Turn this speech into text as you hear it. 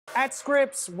At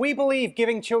Scripps, we believe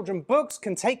giving children books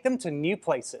can take them to new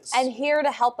places. And here to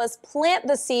help us plant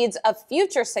the seeds of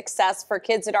future success for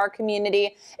kids in our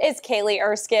community is Kaylee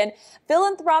Erskine,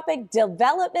 Philanthropic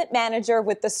Development Manager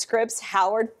with the Scripps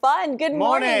Howard Fund. Good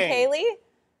morning, Kaylee.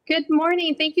 Good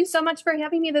morning. Thank you so much for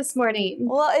having me this morning.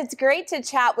 Well, it's great to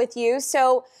chat with you.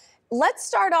 So let's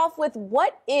start off with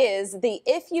what is the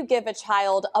If You Give a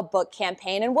Child a Book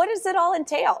campaign and what does it all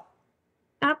entail?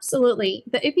 Absolutely.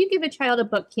 The If You Give a Child a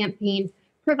Book campaign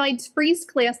provides free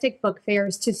scholastic book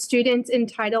fairs to students in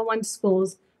Title I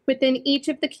schools within each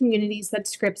of the communities that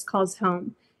Scripps calls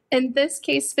home. In this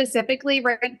case, specifically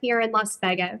right here in Las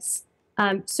Vegas.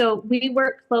 So we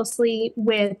work closely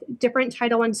with different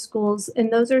Title I schools,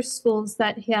 and those are schools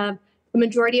that have the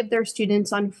majority of their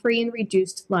students on free and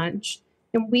reduced lunch.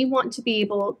 And we want to be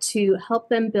able to help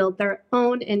them build their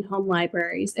own in-home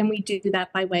libraries, and we do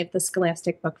that by way of the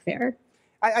Scholastic Book Fair.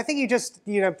 I think you just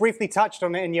briefly touched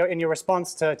on it in your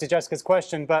response to Jessica's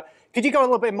question, but could you go a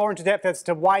little bit more into depth as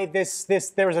to why there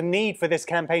is a need for this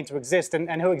campaign to exist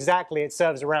and who exactly it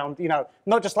serves around,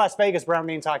 not just Las Vegas, but around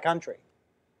the entire country?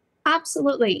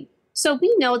 Absolutely. So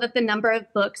we know that the number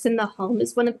of books in the home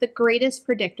is one of the greatest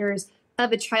predictors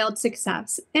of a child's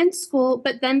success in school,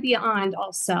 but then beyond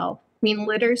also. I mean,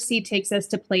 literacy takes us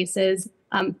to places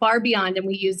far beyond, and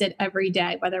we use it every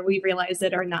day, whether we realize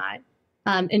it or not.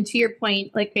 And to your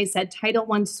point, like I said,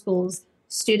 Title I schools,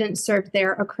 students served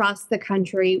there across the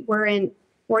country. We're in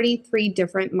 43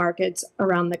 different markets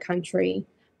around the country.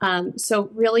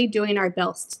 So really doing our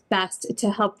best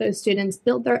to help those students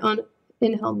build their own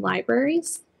in-home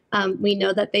libraries. We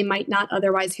know that they might not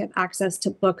otherwise have access to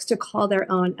books to call their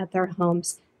own at their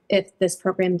homes if this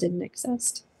program didn't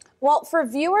exist. Well, for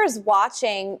viewers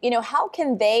watching, how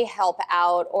can they help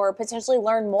out or potentially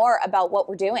learn more about what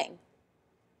we're doing?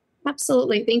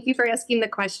 Absolutely. Thank you for asking the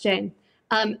question.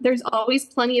 There's always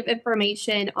plenty of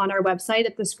information on our website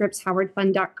at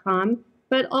thescripshowardfund.com,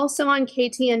 but also on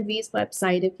KTNV's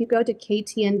website. If you go to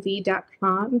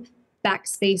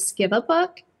ktnv.com/give a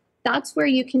book, that's where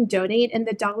you can donate and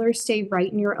the dollars stay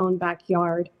right in your own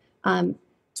backyard.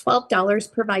 $12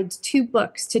 provides 2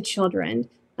 books to children.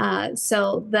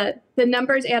 So the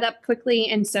numbers add up quickly,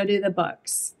 and so do the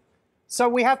books. So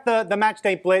we have the Match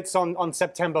Day Blitz on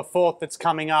September 4th that's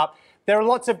coming up. There are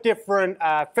lots of different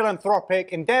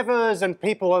philanthropic endeavors, and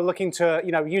people are looking to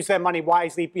use their money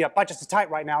wisely. Budgets are tight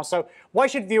right now. So why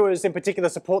should viewers in particular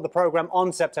support the program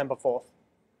on September 4th?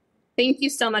 Thank you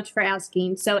so much for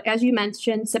asking. So as you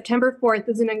mentioned, September 4th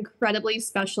is an incredibly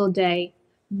special day.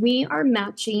 We are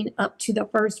matching up to the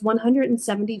first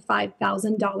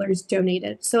 $175,000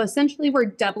 donated. So essentially, we're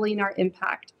doubling our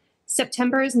impact.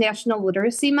 September is National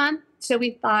Literacy Month, so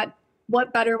we thought,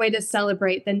 what better way to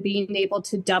celebrate than being able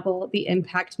to double the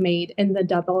impact made and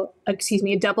double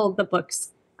the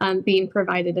books being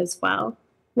provided as well.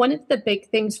 One of the big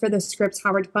things for the Scripps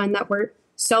Howard Fund that we're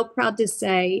so proud to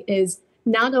say is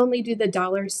not only do the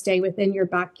dollars stay within your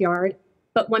backyard,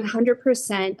 but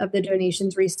 100% of the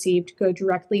donations received go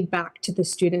directly back to the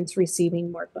students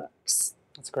receiving more books.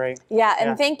 That's great. Yeah,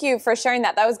 and thank you for sharing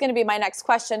that. That was going to be my next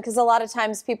question, because a lot of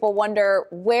times people wonder,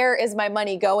 where is my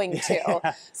money going to?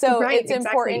 So it's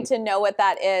important to know what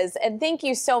that is. And thank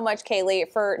you so much,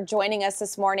 Kaylee, for joining us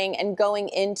this morning and going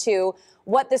into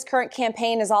what this current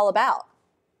campaign is all about.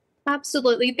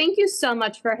 Absolutely. Thank you so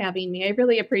much for having me. I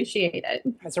really appreciate it.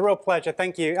 It's a real pleasure.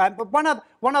 Thank you. But one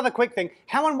other quick thing.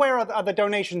 How and where are the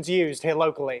donations used here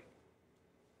locally?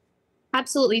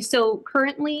 Absolutely. So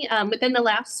currently, within the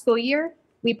last school year,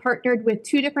 we partnered with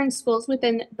 2 different schools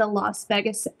within the Las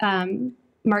Vegas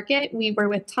market. We were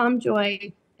with Tom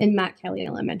Joy and Matt Kelly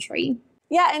Elementary.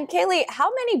 Yeah, and Kaylee,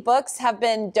 how many books have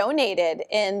been donated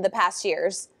in the past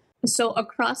years? So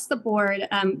across the board,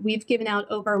 we've given out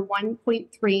over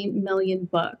 1.3 million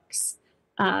books.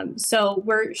 So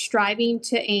we're striving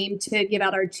to aim to give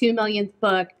out our 2 millionth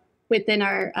book within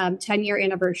our 10-year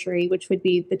anniversary, which would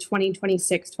be the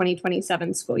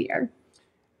 2026-2027 school year.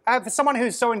 For someone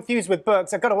who's so enthused with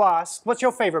books, I've got to ask, what's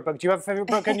your favorite book? Do you have a favorite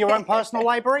book in your own personal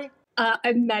library?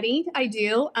 Many, I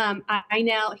do. I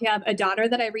now have a daughter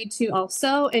that I read to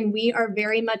also, and we are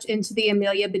very much into the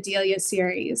Amelia Bedelia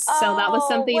series. So that was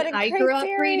something I grew up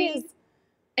reading,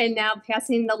 and now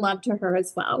passing the love to her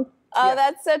as well. Oh, yeah,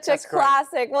 that's such a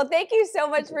classic. Well, thank you so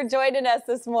much for joining us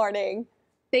this morning.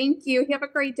 Thank you. Have a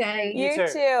great day. You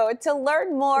too. To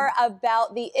learn more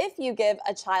about the If You Give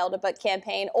a Child a Book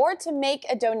campaign or to make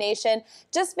a donation,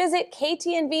 just visit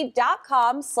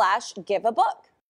ktnv.com/giveabook.